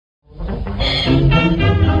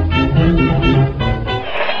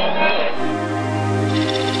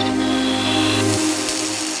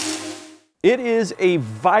It is a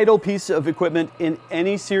vital piece of equipment in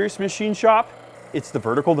any serious machine shop. It's the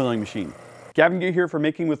vertical milling machine. Gavin Gear here for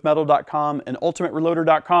makingwithmetal.com and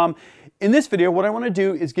ultimatereloader.com. In this video, what I want to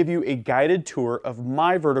do is give you a guided tour of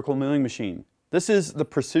my vertical milling machine. This is the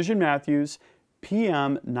Precision Matthews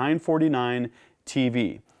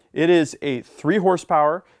PM-949TV. It is a 3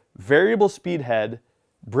 horsepower, variable speed head,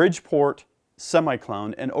 Bridgeport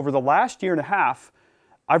semi-clone, and over the last year and a half,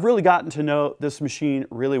 I've really gotten to know this machine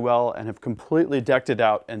really well and have completely decked it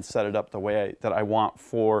out and set it up the way that I want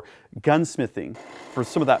for gunsmithing, for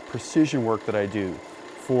some of that precision work that I do,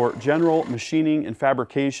 for general machining and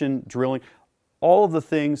fabrication, drilling, all of the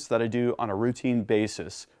things that I do on a routine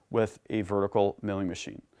basis with a vertical milling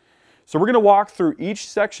machine. So we're going to walk through each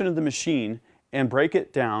section of the machine and break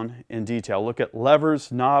it down in detail. Look at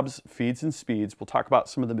levers, knobs, feeds, and speeds. We'll talk about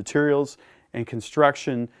some of the materials and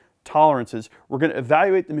construction tolerances. We're going to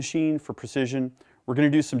evaluate the machine for precision. We're going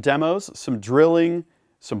to do some demos, some drilling,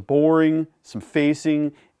 some boring, some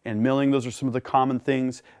facing, and milling. Those are some of the common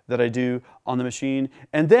things that I do on the machine.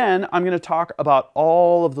 And then I'm going to talk about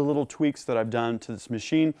all of the little tweaks that I've done to this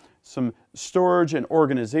machine, some storage and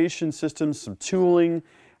organization systems, some tooling,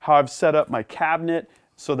 how I've set up my cabinet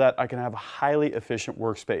so that I can have a highly efficient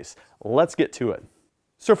workspace. Let's get to it.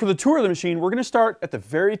 So for the tour of the machine, we're going to start at the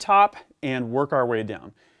very top and work our way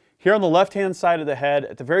down. Here on the left-hand side of the head,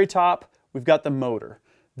 at the very top, we've got the motor.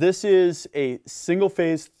 This is a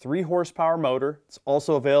single-phase 3 horsepower motor. It's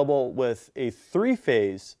also available with a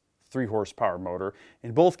 3-phase 3 horsepower motor.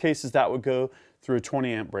 In both cases, that would go through a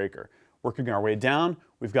 20 amp breaker. Working our way down,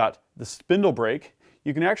 we've got the spindle brake.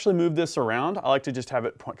 You can actually move this around. I like to just have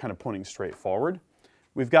it kind of pointing straight forward.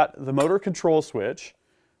 We've got the motor control switch,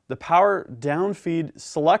 the power down feed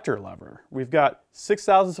selector lever. We've got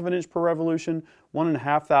 0.06 of an inch per revolution,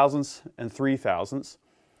 1.5 thousandths, and 3 thousandths.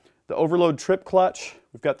 The overload trip clutch,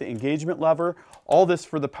 we've got the engagement lever, all this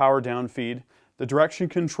for the power down feed. The direction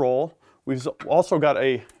control, we've also got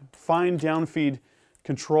a fine down feed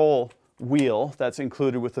control wheel that's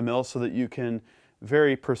included with the mill so that you can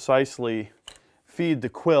very precisely feed the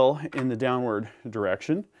quill in the downward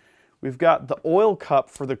direction. We've got the oil cup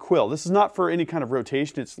for the quill. This is not for any kind of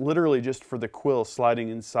rotation, it's literally just for the quill sliding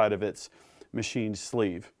inside of its machined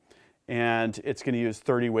sleeve. And it's going to use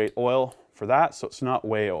 30 weight oil for that, so it's not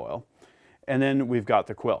whey oil. And then we've got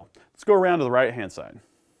the quill. Let's go around to the right hand side.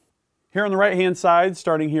 Here on the right hand side,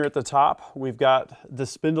 starting here at the top, we've got the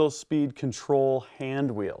spindle speed control hand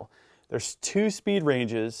wheel. There's 2 speed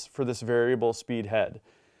ranges for this variable speed head.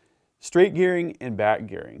 Straight gearing and back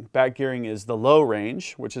gearing. Back gearing is the low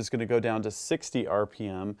range, which is going to go down to 60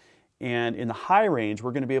 RPM. And in the high range,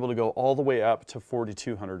 we're going to be able to go all the way up to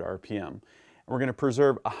 4,200 RPM. And we're going to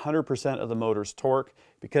preserve 100% of the motor's torque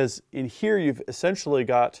because in here you've essentially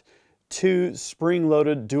got 2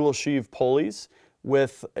 spring-loaded dual sheave pulleys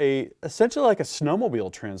with essentially like a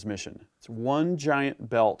snowmobile transmission. It's one giant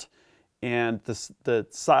belt and the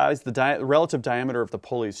size, the relative diameter of the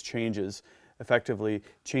pulleys changes, effectively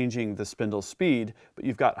changing the spindle speed, but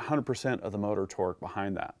you've got 100% of the motor torque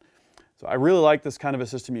behind that. So I really like this kind of a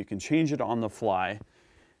system. You can change it on the fly.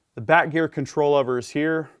 The back gear control lever is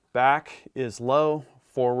here. Back is low,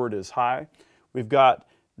 forward is high. We've got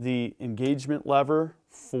the engagement lever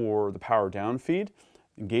for the power down feed,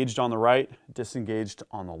 engaged on the right, disengaged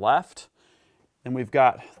on the left. And we've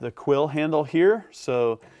got the quill handle here.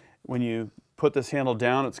 So when you put this handle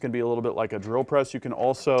down, it's going to be a little bit like a drill press. You can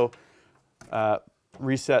also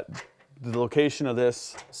reset the location of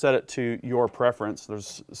this, set it to your preference.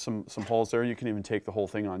 There's some holes there. You can even take the whole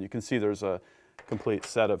thing on. You can see there's a complete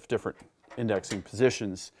set of different indexing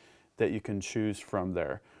positions that you can choose from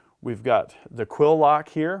there. We've got the quill lock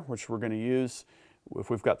here, which we're going to use if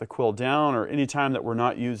we've got the quill down or any time that we're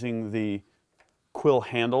not using the quill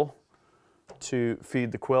handle to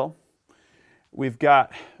feed the quill. We've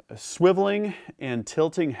got a swiveling and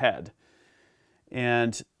tilting head.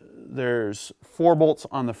 And there's 4 bolts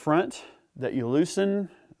on the front that you loosen.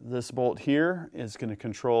 This bolt here is going to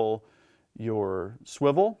control your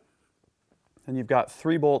swivel. And you've got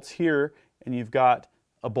 3 bolts here, and you've got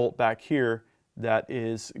a bolt back here that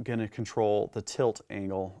is going to control the tilt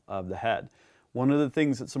angle of the head. One of the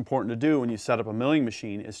things that's important to do when you set up a milling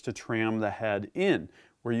machine is to tram the head in,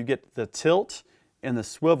 where you get the tilt and the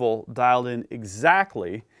swivel dialed in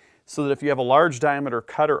exactly so that if you have a large diameter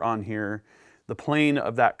cutter on here, the plane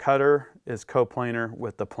of that cutter is coplanar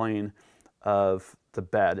with the plane of the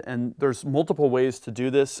bed. And there's multiple ways to do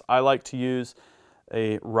this. I like to use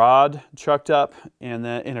a rod chucked up and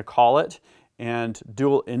then in a collet and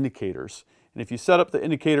dual indicators. And if you set up the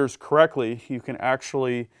indicators correctly, you can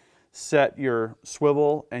actually set your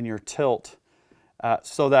swivel and your tilt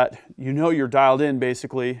so that you know you're dialed in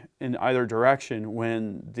basically in either direction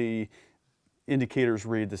when the indicators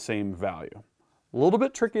read the same value. A little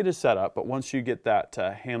bit tricky to set up, but once you get that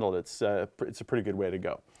handled, it's a pretty good way to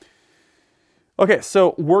go. Okay,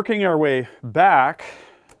 so working our way back,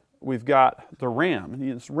 we've got the ram.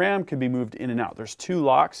 This ram can be moved in and out. There's 2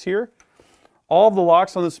 locks here. All of the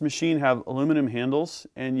locks on this machine have aluminum handles,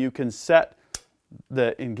 and you can set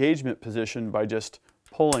the engagement position by just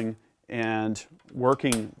pulling and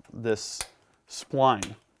working this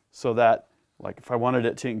spline so that, like if I wanted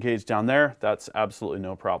it to engage down there, that's absolutely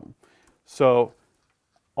no problem. So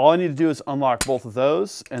all I need to do is unlock both of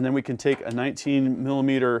those, and then we can take a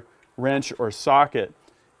 19mm wrench or socket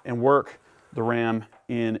and work the ram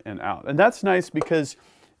in and out. And that's nice because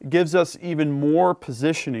it gives us even more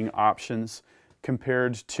positioning options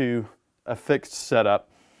compared to a fixed setup.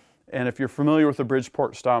 And if you're familiar with a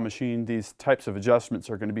Bridgeport style machine, these types of adjustments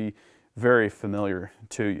are going to be very familiar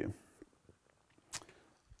to you.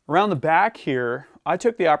 Around the back here, I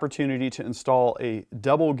took the opportunity to install a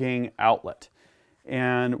double gang outlet.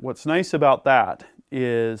 And what's nice about that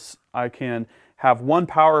is I can have one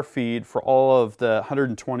power feed for all of the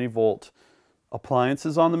 120 volt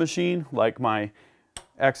appliances on the machine, like my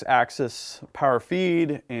X-axis power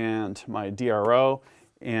feed and my DRO,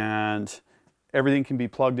 and everything can be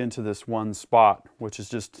plugged into this one spot, which is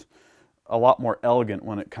just a lot more elegant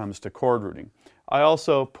when it comes to cord routing. I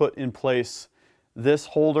also put in place this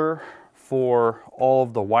holder for all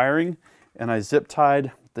of the wiring, and I zip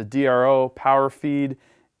tied the DRO power feed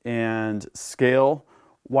and scale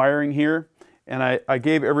wiring here, and I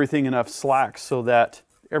gave everything enough slack so that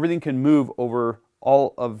everything can move over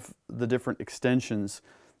all of the different extensions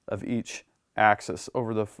of each axis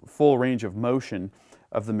over the full range of motion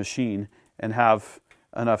of the machine and have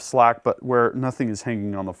enough slack, but where nothing is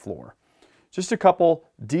hanging on the floor. Just a couple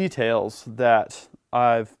details that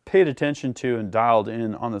I've paid attention to and dialed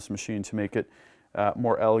in on this machine to make it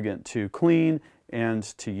more elegant to clean and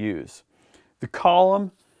to use. The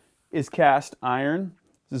column is cast iron.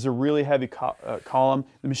 This is a really heavy column.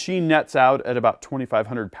 The machine nets out at about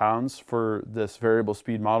 2,500 pounds for this variable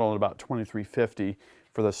speed model and about 2,350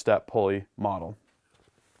 for the step pulley model.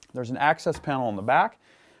 There's an access panel on the back.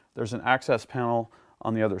 There's an access panel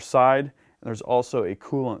on the other side. And there's also a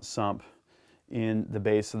coolant sump in the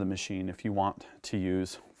base of the machine if you want to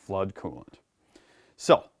use flood coolant.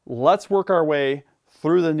 So let's work our way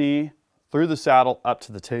through the knee, through the saddle, up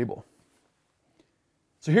to the table.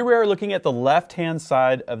 So here we are looking at the left-hand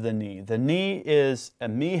side of the knee. The knee is a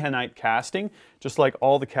meehanite casting, just like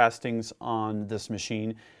all the castings on this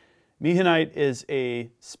machine. Meehanite is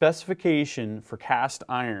a specification for cast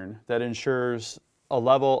iron that ensures a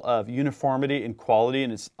level of uniformity and quality,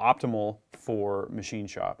 and it's optimal for machine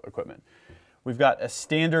shop equipment. We've got a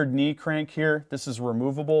standard knee crank here. This is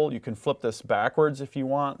removable. You can flip this backwards if you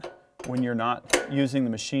want when you're not using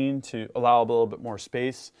the machine to allow a little bit more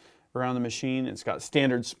space around the machine. It's got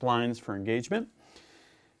standard splines for engagement.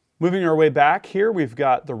 Moving our way back here, we've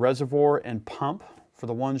got the reservoir and pump for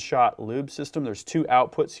the one-shot lube system. There's 2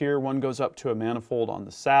 outputs here. One goes up to a manifold on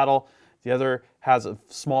the saddle. The other has a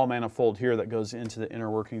small manifold here that goes into the inner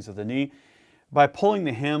workings of the knee. By pulling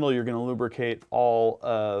the handle, you're going to lubricate all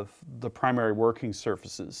of the primary working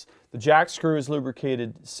surfaces. The jack screw is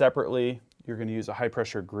lubricated separately. You're going to use a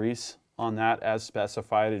high-pressure grease on that as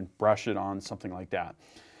specified and brush it on, something like that.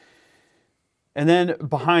 And then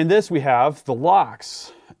behind this we have the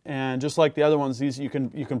locks, and just like the other ones, these you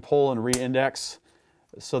can pull and re-index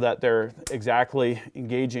so that they're exactly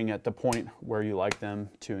engaging at the point where you like them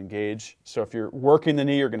to engage. So if you're working the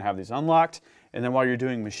knee, you're going to have these unlocked, and then while you're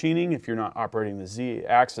doing machining, if you're not operating the Z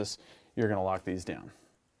axis, you're going to lock these down.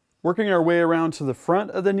 Working our way around to the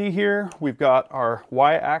front of the knee here, we've got our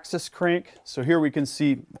Y axis crank. So here we can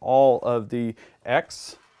see all of the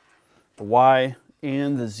X, the Y,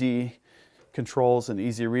 and the Z controls and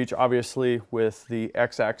easy reach. Obviously with the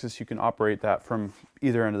X-axis you can operate that from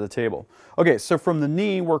either end of the table. Okay, so from the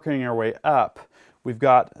knee, working our way up, we've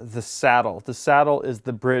got the saddle. The saddle is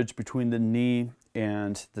the bridge between the knee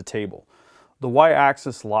and the table. The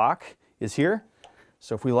Y-axis lock is here.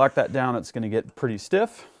 So if we lock that down, it's going to get pretty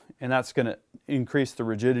stiff, and that's going to increase the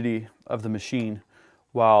rigidity of the machine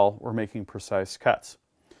while we're making precise cuts.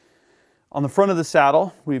 On the front of the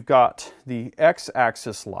saddle, we've got the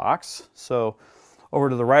X-axis locks. So over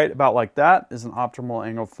to the right, about like that, is an optimal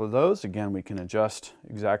angle for those. Again, we can adjust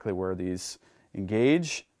exactly where these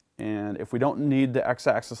engage And if we don't need the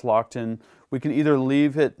X-axis locked in, we can either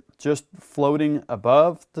leave it just floating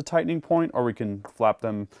above the tightening point, or we can flap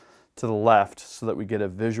them to the left so that we get a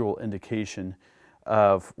visual indication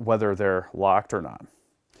of whether they're locked or not.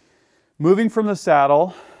 Moving from the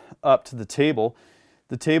saddle up to the table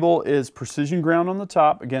is precision ground on the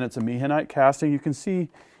top. Again, it's a Meehanite casting. You can see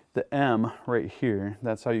the M right here.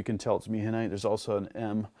 That's how you can tell it's Meehanite. There's also an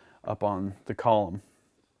M up on the column.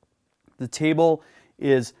 The table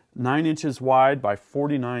is 9 inches wide by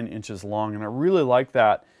 49 inches long, and I really like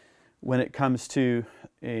that when it comes to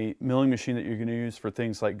a milling machine that you're going to use for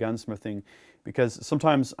things like gunsmithing, because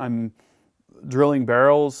sometimes I'm drilling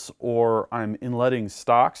barrels or I'm inletting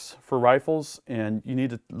stocks for rifles, and you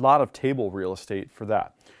need a lot of table real estate for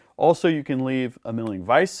that. Also, you can leave a milling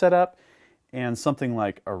vise set up and something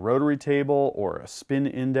like a rotary table or a spin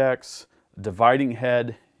index, dividing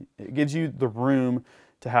head. It gives you the room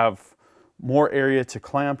to have more area to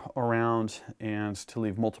clamp around and to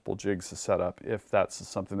leave multiple jigs to set up if that's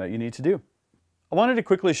something that you need to do. I wanted to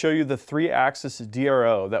quickly show you the 3-axis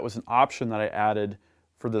DRO. That was an option that I added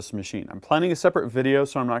for this machine. I'm planning a separate video,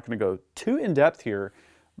 so I'm not going to go too in-depth here,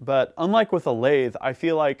 but unlike with a lathe, I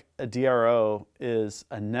feel like a DRO is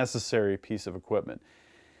a necessary piece of equipment.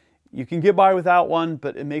 You can get by without one,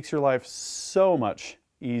 but it makes your life so much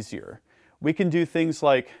easier. We can do things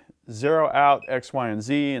like zero out X, Y, and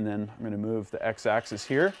Z, and then I'm going to move the X-axis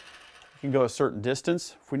here. You can go a certain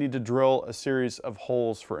distance. If we need to drill a series of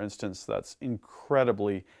holes, for instance, that's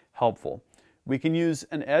incredibly helpful. We can use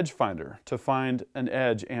an edge finder to find an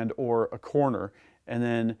edge and or a corner and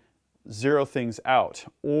then zero things out.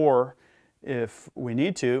 Or if we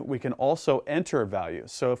need to, we can also enter a value.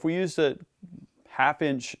 So if we used a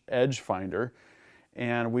 1/2-inch edge finder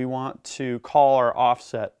and we want to call our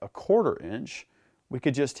offset a 1/4 inch, we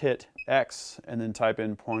could just hit X and then type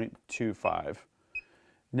in 0.25.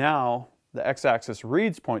 Now the X-axis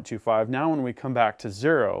reads 0.25. Now when we come back to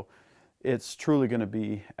 0, it's truly going to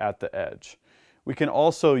be at the edge. We can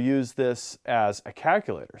also use this as a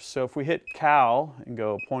calculator. So if we hit cal and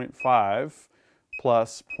go 0.5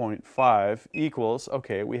 plus 0.5 equals,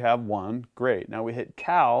 okay, we have 1, great. Now we hit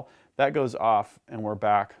cal, that goes off and we're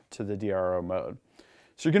back to the DRO mode.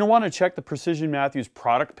 So you're going to want to check the Precision Matthews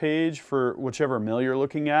product page for whichever mill you're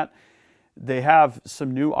looking at. They have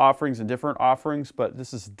some new offerings and different offerings, but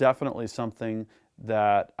this is definitely something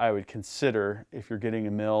that I would consider if you're getting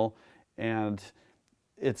a mill, and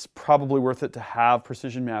it's probably worth it to have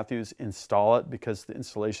Precision Matthews install it, because the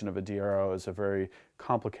installation of a DRO is a very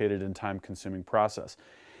complicated and time-consuming process.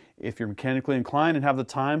 If you're mechanically inclined and have the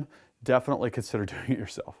time, definitely consider doing it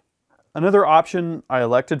yourself. Another option I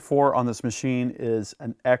elected for on this machine is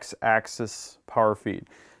an X-axis power feed.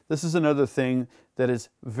 This is another thing that is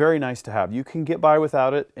very nice to have. You can get by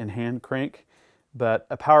without it and hand crank, but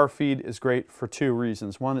a power feed is great for 2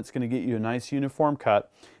 reasons. One, it's going to get you a nice uniform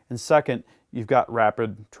cut, and second, you've got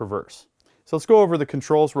rapid traverse. So let's go over the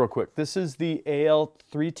controls real quick. This is the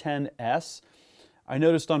AL310S. I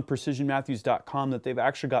noticed on precisionmatthews.com that they've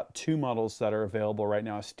actually got 2 models that are available right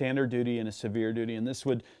now, a standard duty and a severe duty, and this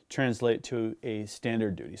would translate to a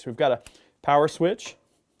standard duty. So we've got a power switch.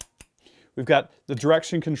 We've got the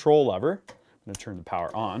direction control lever. I'm going to turn the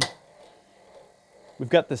power on. We've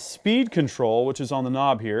got the speed control, which is on the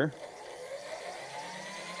knob here.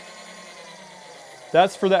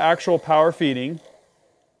 That's for the actual power feeding. You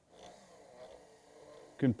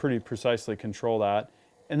can pretty precisely control that.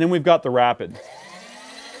 And then we've got the rapid.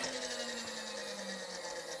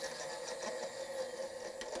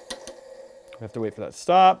 We have to wait for that to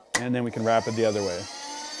stop, and then we can rapid the other way.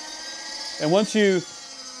 And once you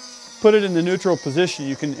put it in the neutral position,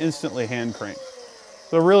 you can instantly hand crank.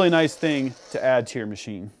 So a really nice thing to add to your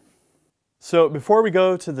machine. So before we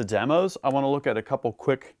go to the demos, I want to look at a couple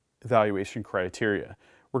quick evaluation criteria.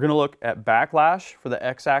 We're going to look at backlash for the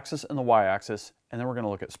X-axis and the Y-axis, and then we're going to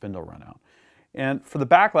look at spindle runout. And for the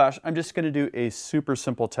backlash, I'm just going to do a super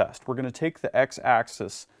simple test. We're going to take the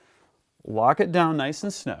X-axis, lock it down nice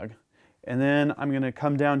and snug, and then I'm going to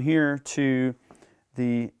come down here to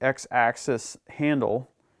the X-axis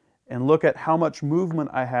handle and look at how much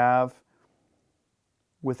movement I have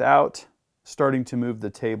without starting to move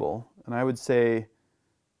the table. And I would say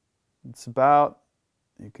it's about,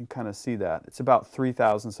 you can kind of see that, it's about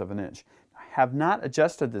 0.03 of an inch. I have not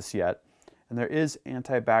adjusted this yet, and there is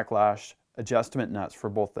anti-backlash adjustment nuts for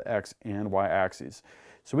both the X and Y axes.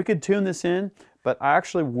 So we could tune this in, but I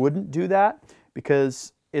actually wouldn't do that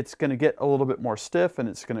because it's going to get a little bit more stiff and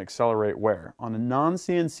it's going to accelerate wear. On a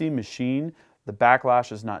non-CNC machine, the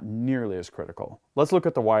backlash is not nearly as critical. Let's look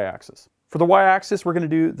at the Y-axis. For the Y-axis, we're going to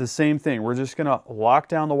do the same thing. We're just going to lock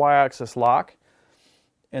down the Y-axis lock,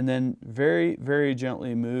 and then very, very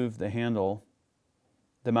gently move the handle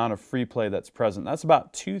the amount of free play that's present. That's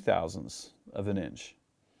about 2/1000ths of an inch.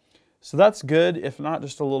 So that's good, if not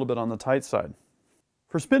just a little bit on the tight side.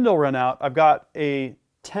 For spindle run out, I've got a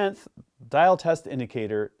 10th dial test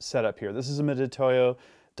indicator set up here. This is a Mitutoyo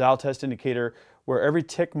dial test indicator where every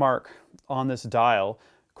tick mark on this dial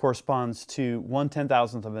corresponds to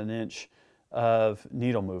 1/10,000th of an inch of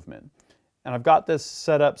needle movement. And I've got this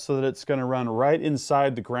set up so that it's going to run right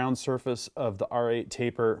inside the ground surface of the R8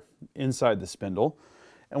 taper inside the spindle.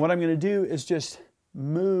 And what I'm going to do is just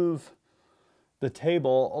move the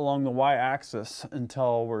table along the y-axis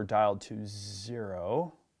until we're dialed to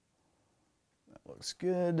 0. That looks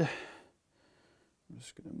good. I'm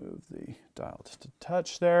just going to move the dial just a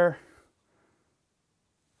touch there.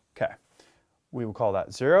 Okay, we will call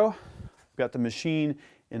that 0. We've got the machine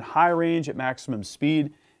in high range at maximum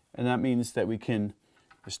speed, and that means that we can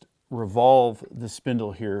just revolve the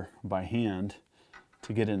spindle here by hand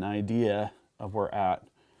to get an idea of where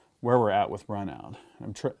we're at with run out.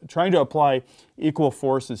 I'm trying to apply equal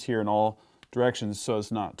forces here in all directions so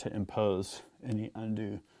as not to impose any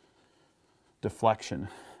undue deflection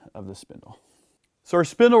of the spindle. So our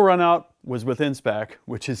spindle run out was within spec,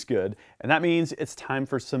 which is good, and that means it's time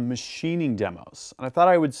for some machining demos. And I thought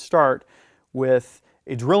I would start with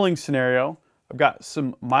a drilling scenario. I've got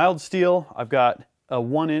some mild steel, I've got a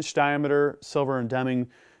 1-inch diameter Silver and Deming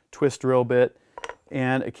twist drill bit,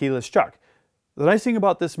 and a keyless chuck. The nice thing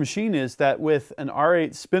about this machine is that with an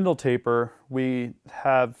R8 spindle taper, we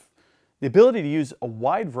have the ability to use a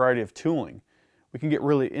wide variety of tooling. We can get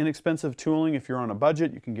really inexpensive tooling if you're on a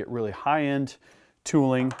budget. You can get really high-end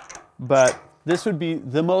tooling, but this would be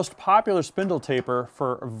the most popular spindle taper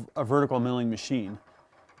for a vertical milling machine.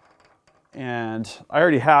 And I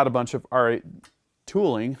already had a bunch of R8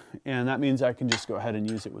 tooling, and that means I can just go ahead and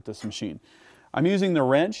use it with this machine. I'm using the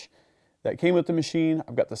wrench that came with the machine.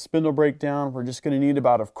 I've got the spindle breakdown. We're just going to need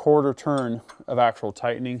about a 1/4 turn of actual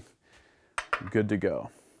tightening. Good to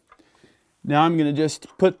go. Now I'm going to just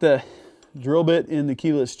put the drill bit in the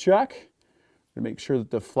keyless chuck to make sure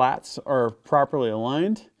that the flats are properly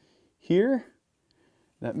aligned here.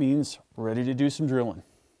 That means we're ready to do some drilling.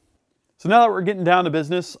 So now that we're getting down to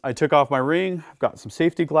business, I took off my ring, I've got some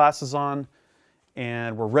safety glasses on,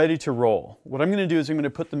 and we're ready to roll. What I'm going to do is I'm going to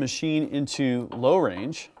put the machine into low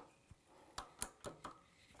range.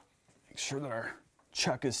 Make sure that our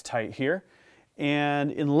chuck is tight here.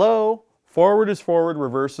 And in low, forward is forward,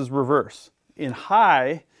 reverse is reverse. In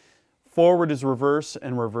high, forward is reverse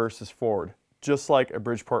and reverse is forward. Just like a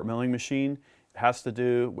Bridgeport milling machine, it has to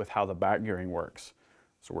do with how the back gearing works.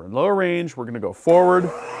 So we're in low range, we're going to go forward.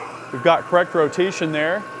 We've got correct rotation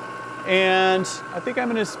there. And I think I'm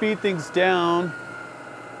going to speed things down.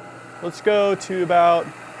 Let's go to about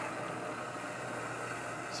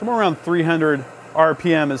somewhere around 300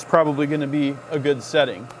 RPM is probably going to be a good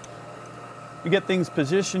setting. We get things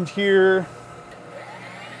positioned here.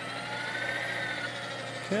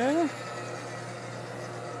 Okay.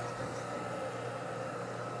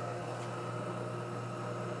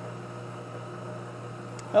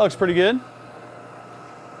 That looks pretty good.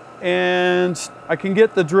 And I can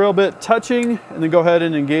get the drill bit touching and then go ahead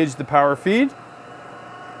and engage the power feed.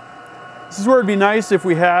 This is where it'd be nice if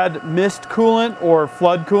we had mist coolant or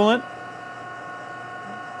flood coolant.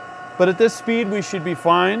 But at this speed, we should be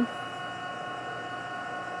fine.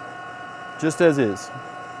 Just as is.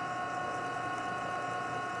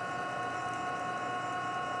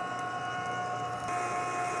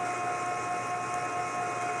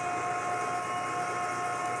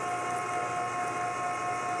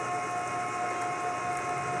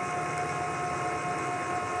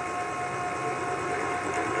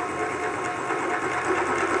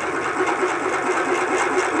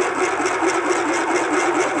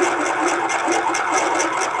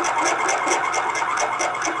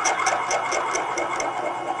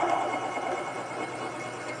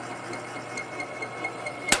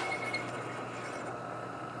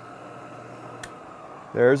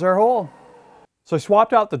 There's our hole. So I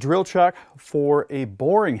swapped out the drill chuck for a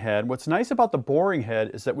boring head. What's nice about the boring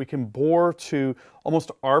head is that we can bore to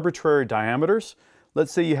almost arbitrary diameters.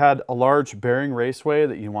 Let's say you had a large bearing raceway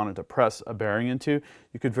that you wanted to press a bearing into.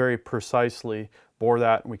 You could very precisely bore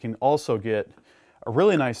that, and we can also get a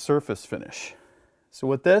really nice surface finish. So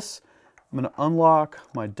with this, I'm going to unlock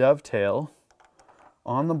my dovetail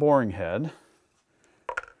on the boring head.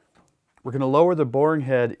 We're going to lower the boring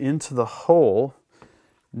head into the hole.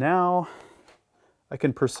 Now I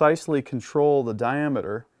can precisely control the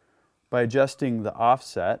diameter by adjusting the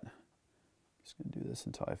offset. I'm just going to do this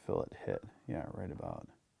until I feel it hit. Yeah, right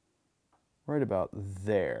about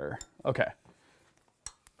there. Okay.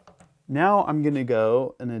 Now I'm going to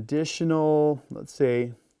go an additional, let's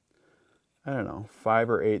say, I don't know, 5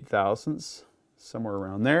 or 8 thousandths, somewhere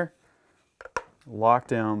around there. Lock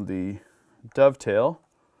down the dovetail.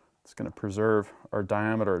 It's going to preserve our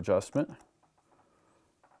diameter adjustment.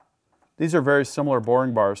 These are very similar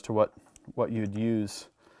boring bars to what you'd use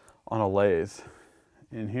on a lathe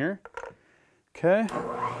in here. Okay.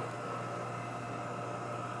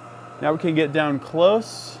 Now we can get down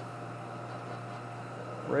close,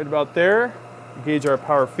 right about there. Gauge our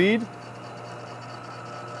power feed.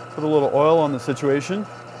 Put a little oil on the situation.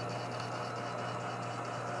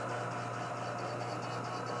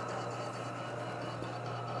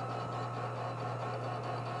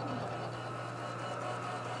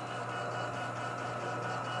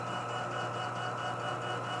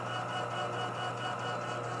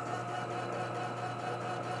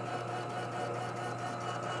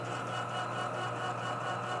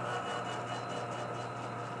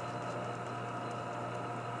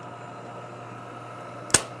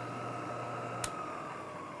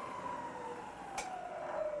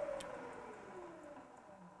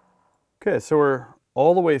 Okay, so we're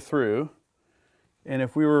all the way through, and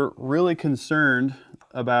if we were really concerned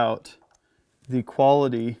about the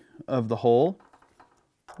quality of the hole,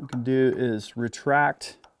 what we can do is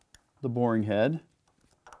retract the boring head.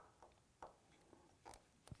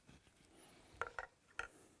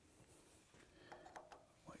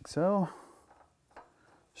 Like so,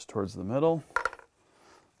 just towards the middle,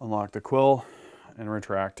 unlock the quill and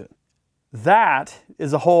retract it. That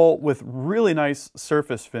is a hole with really nice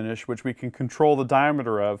surface finish, which we can control the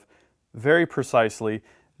diameter of very precisely,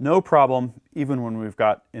 no problem, even when we've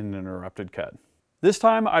got an interrupted cut. This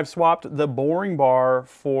time I've swapped the boring bar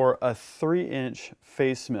for a 3-inch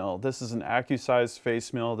face mill. This is an AccuSize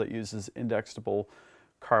face mill that uses indexable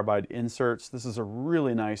carbide inserts. This is a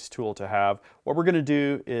really nice tool to have. What we're going to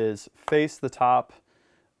do is face the top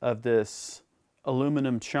of this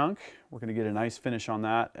aluminum chunk. We're going to get a nice finish on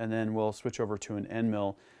that, and then we'll switch over to an end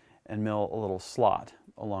mill and mill a little slot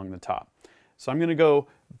along the top. So I'm going to go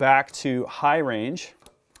back to high range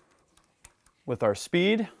with our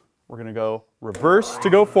speed. We're going to go reverse to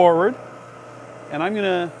go forward, and I'm going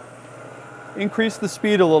to increase the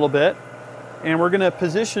speed a little bit, and we're going to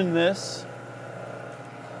position this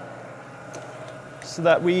so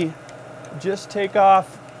that we just take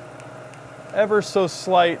off ever so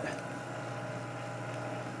slight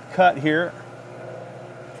cut here.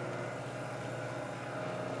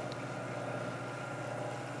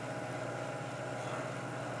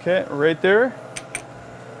 Okay, right there.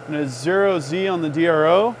 I'm going to 0Z on the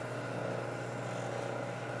DRO.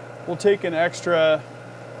 We'll take an extra,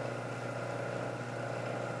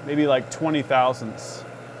 maybe like 20 thousandths,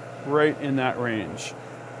 right in that range.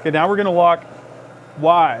 Okay, now we're going to lock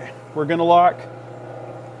Y. We're going to lock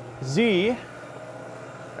Z,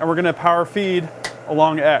 and we're going to power feed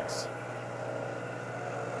along X.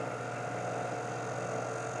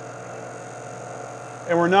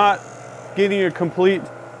 And we're not getting a complete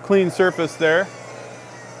clean surface there.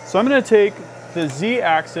 So I'm going to take the Z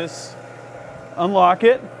axis, unlock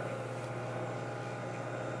it.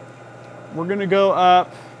 We're going to go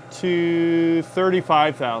up to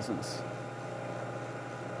 35 thousandths.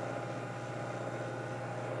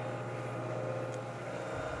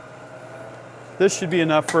 This should be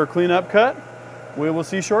enough for a cleanup cut. We will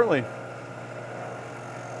see shortly.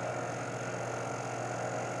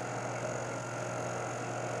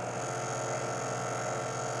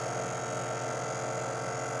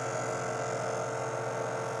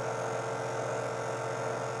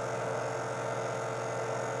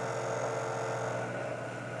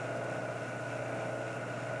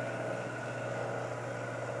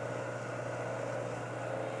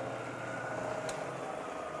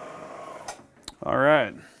 All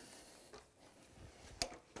right.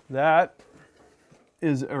 That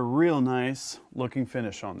is a real nice looking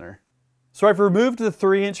finish on there. So I've removed the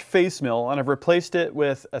 3-inch face mill and I've replaced it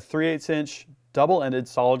with a 3/8-inch double-ended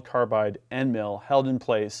solid carbide end mill held in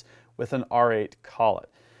place with an R8 collet.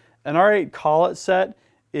 An R8 collet set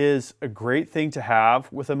is a great thing to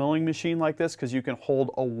have with a milling machine like this because you can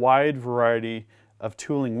hold a wide variety of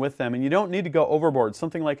tooling with them and you don't need to go overboard.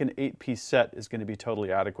 Something like an 8-piece set is going to be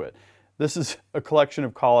totally adequate. This is a collection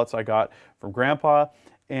of collets I got from Grandpa,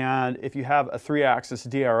 and if you have a 3-axis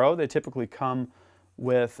DRO, they typically come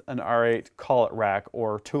with an R8 collet rack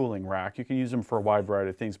or tooling rack. You can use them for a wide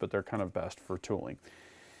variety of things, but they're kind of best for tooling.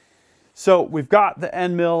 So we've got the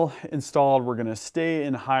end mill installed. We're going to stay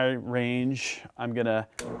in high range. I'm going to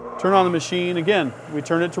turn on the machine. Again, we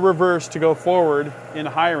turn it to reverse to go forward in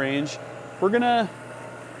high range. We're going to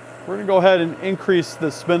go ahead and increase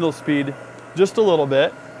the spindle speed just a little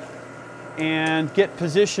bit. and get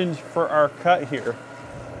positioned for our cut here.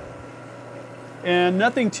 And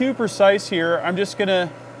nothing too precise here. I'm just gonna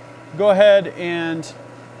go ahead and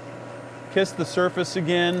kiss the surface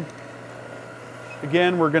again.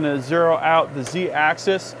 Again, we're gonna zero out the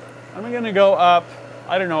Z-axis. I'm gonna go up,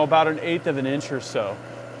 I don't know, about 1/8 of an inch or so.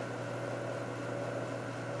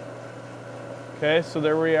 Okay, so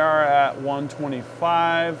there we are at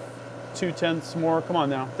 125, 2/10 more. Come on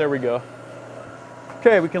now, there we go.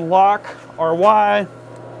 Okay, we can lock our Y,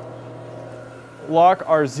 lock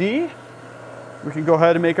our Z. We can go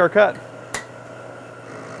ahead and make our cut.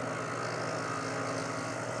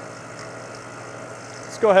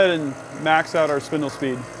 Let's go ahead and max out our spindle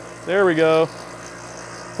speed. There we go,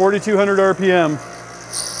 4,200 RPM.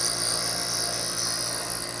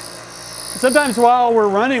 Sometimes while we're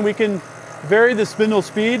running, we can vary the spindle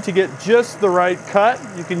speed to get just the right cut.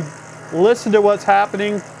 You can listen to what's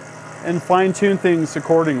happening and fine tune things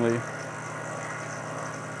accordingly.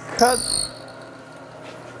 Cut.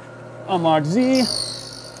 Unlock Z,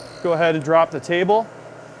 go ahead and drop the table.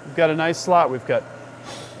 We've got a nice slot we've cut.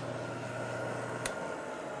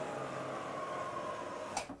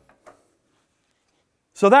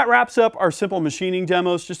 So that wraps up our simple machining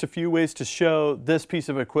demos, just a few ways to show this piece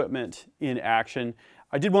of equipment in action.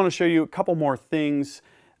 I did want to show you a couple more things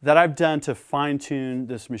that I've done to fine tune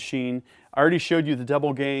this machine. I already showed you the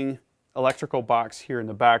double gang electrical box here in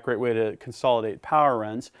the back, great way to consolidate power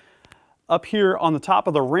runs. Up here on the top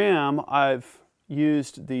of the ram, I've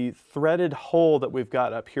used the threaded hole that we've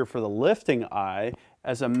got up here for the lifting eye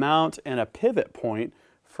as a mount and a pivot point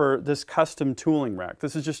for this custom tooling rack.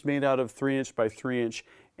 This is just made out of 3" by 3"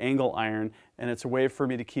 angle iron, and it's a way for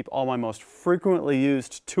me to keep all my most frequently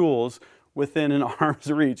used tools within an arm's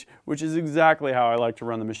reach, which is exactly how I like to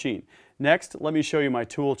run the machine. Next, let me show you my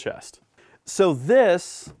tool chest. So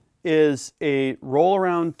this is a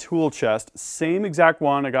roll-around tool chest, same exact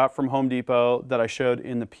one I got from Home Depot that I showed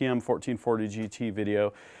in the PM-1440 GT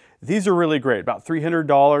video. These are really great, about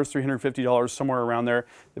 $300, $350, somewhere around there.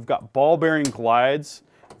 They've got ball bearing glides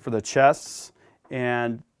for the chests,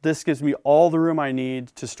 and this gives me all the room I need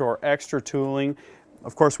to store extra tooling.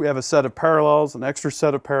 Of course, we have a set of parallels, an extra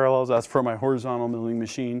set of parallels. That's for my horizontal milling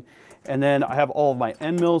machine. And then I have all of my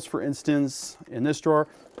end mills, for instance, in this drawer.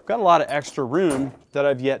 I've got a lot of extra room that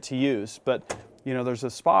I've yet to use, but you know, there's a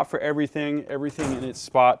spot for everything in its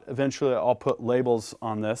spot. Eventually I'll put labels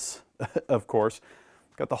on this, of course.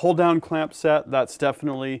 Got the hold down clamp set. That's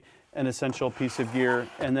definitely an essential piece of gear.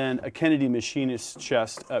 And then a Kennedy machinist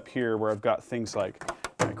chest up here where I've got things like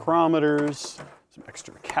micrometers, some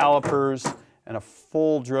extra calipers, and a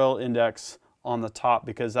full drill index on the top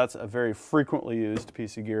because that's a very frequently used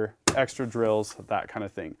piece of gear. Extra drills, that kind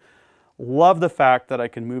of thing. Love the fact that I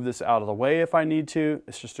can move this out of the way if I need to.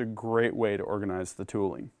 It's just a great way to organize the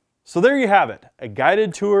tooling. So there you have it, a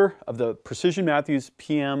guided tour of the Precision Matthews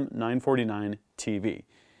PM-949TV.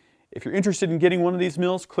 If you're interested in getting one of these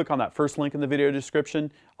mills, click on that first link in the video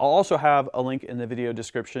description. I'll also have a link in the video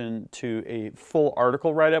description to a full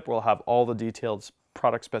article write-up where I'll have all the detailed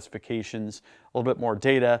product specifications, a little bit more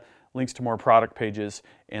data, links to more product pages,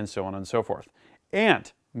 and so on and so forth. And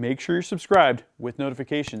make sure you're subscribed with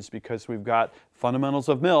notifications because we've got fundamentals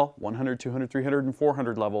of mill, 100, 200, 300, and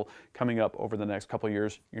 400 level coming up over the next couple of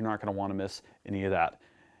years. You're not going to want to miss any of that.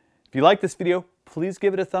 If you like this video, please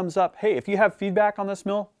give it a thumbs up. Hey, if you have feedback on this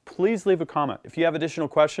mill, please leave a comment. If you have additional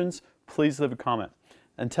questions, please leave a comment.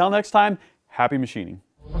 Until next time, happy machining.